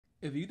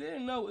If you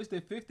didn't know, it's the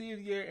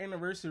 50th year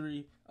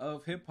anniversary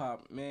of hip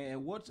hop, man.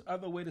 And what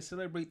other way to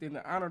celebrate than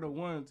to honor the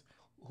ones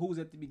who's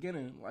at the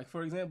beginning? Like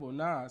for example,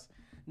 Nas.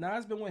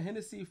 Nas been with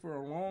Hennessy for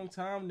a long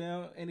time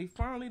now, and they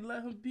finally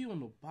let him be on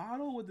the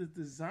bottle with his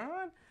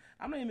design.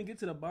 I'm not even get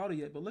to the bottle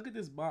yet, but look at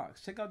this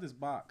box. Check out this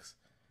box.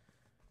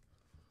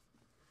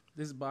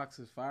 This box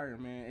is fire,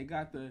 man. It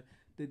got the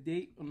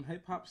date when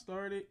hip hop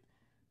started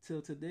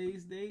till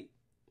today's date.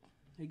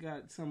 It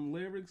got some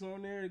lyrics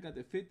on there. It got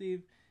the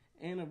 50th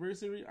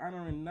anniversary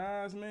honoring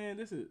Nas, man.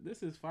 This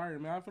is fire,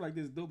 man. I feel like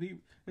this dope. He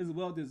is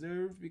well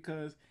deserved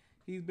because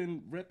he's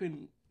been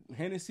repping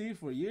Hennessy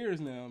for years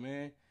now,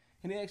 man.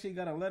 And he actually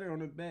got a letter on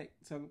the back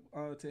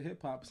to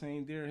hip hop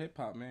saying, "Dear hip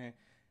hop, man,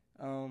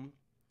 um,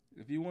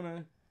 if you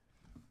wanna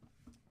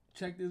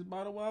check this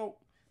bottle out,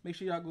 make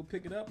sure y'all go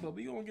pick it up." But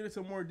we gonna get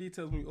into more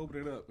details when we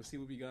open it up and see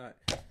what we got.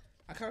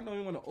 I kind of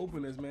don't even want to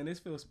open this, man. This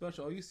feels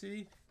special. Oh, you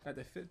see, got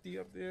the 50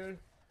 up there.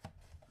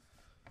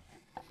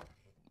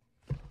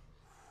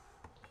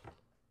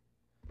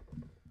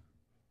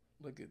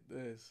 Look at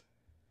this.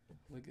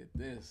 Look at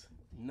this.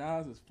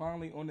 Nas is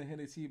finally on the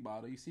Hennessy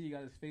bottle. You see, he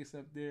got his face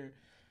up there.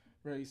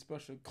 Very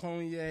special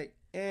cognac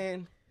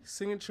and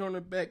signature on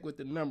the back with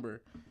the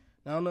number.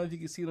 Now, I don't know if you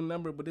can see the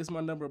number, but this is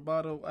my number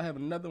bottle. I have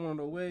another one on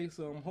the way,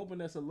 so I'm hoping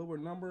that's a lower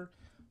number.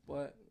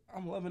 But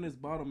I'm loving this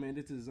bottle, man.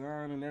 This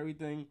design and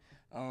everything.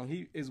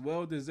 He is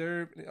well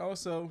deserved. And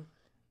also,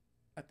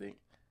 I think,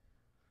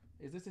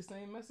 is this the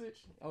same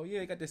message? Oh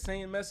yeah, it got the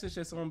same message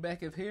that's on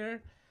back of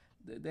here.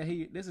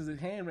 This is his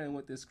handwriting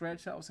with the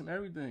scratch outs and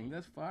everything.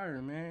 That's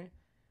fire, man.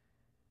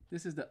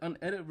 This is the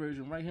unedited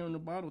version right here on the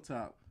bottle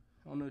top.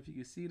 I don't know if you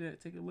can see that.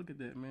 Take a look at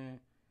that, man.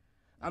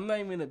 I'm not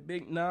even a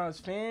big Nas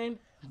fan,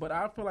 but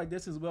I feel like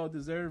this is well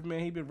deserved, man.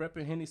 He been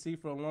repping Hennessy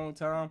for a long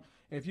time.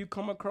 If you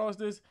come across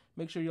this,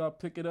 make sure y'all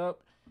pick it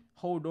up.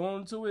 Hold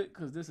on to it,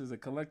 because this is a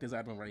collector's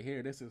item right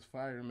here. This is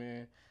fire,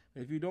 man.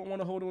 If you don't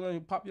want to hold on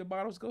and pop your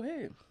bottles, go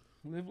ahead.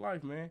 Live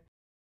life, man.